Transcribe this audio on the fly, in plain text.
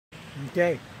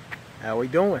Okay, how we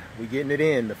doing? We getting it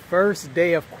in. The first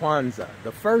day of Kwanzaa,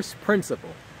 the first principle,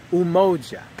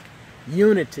 Umoja,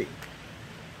 unity,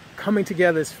 coming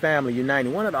together as family,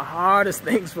 uniting. One of the hardest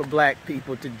things for black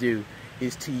people to do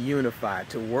is to unify,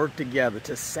 to work together,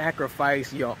 to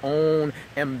sacrifice your own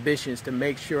ambitions to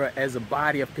make sure as a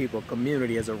body of people,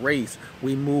 community, as a race,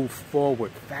 we move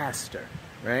forward faster.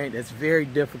 Right? It's very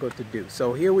difficult to do.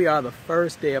 So here we are, the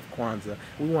first day of Kwanzaa.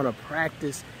 We want to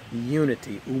practice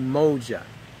unity, Umoja,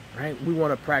 right? We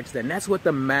want to practice that. And that's what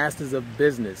the Masters of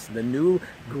Business, the new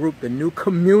group, the new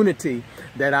community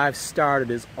that I've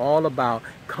started is all about,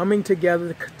 coming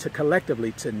together to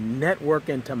collectively to network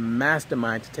and to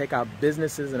mastermind, to take our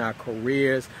businesses and our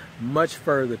careers much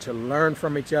further, to learn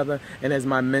from each other. And as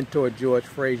my mentor, George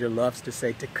Fraser, loves to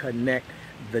say, to connect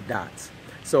the dots.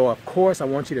 So, of course, I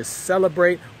want you to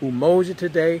celebrate Umoja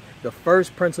today, the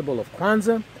first principle of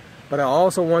Kwanzaa, but I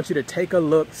also want you to take a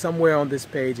look somewhere on this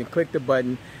page and click the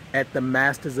button at the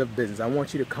Masters of Business. I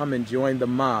want you to come and join the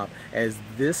mob, as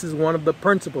this is one of the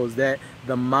principles that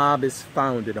the mob is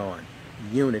founded on,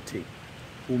 unity,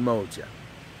 Umoja.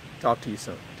 Talk to you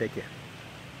soon. Take care.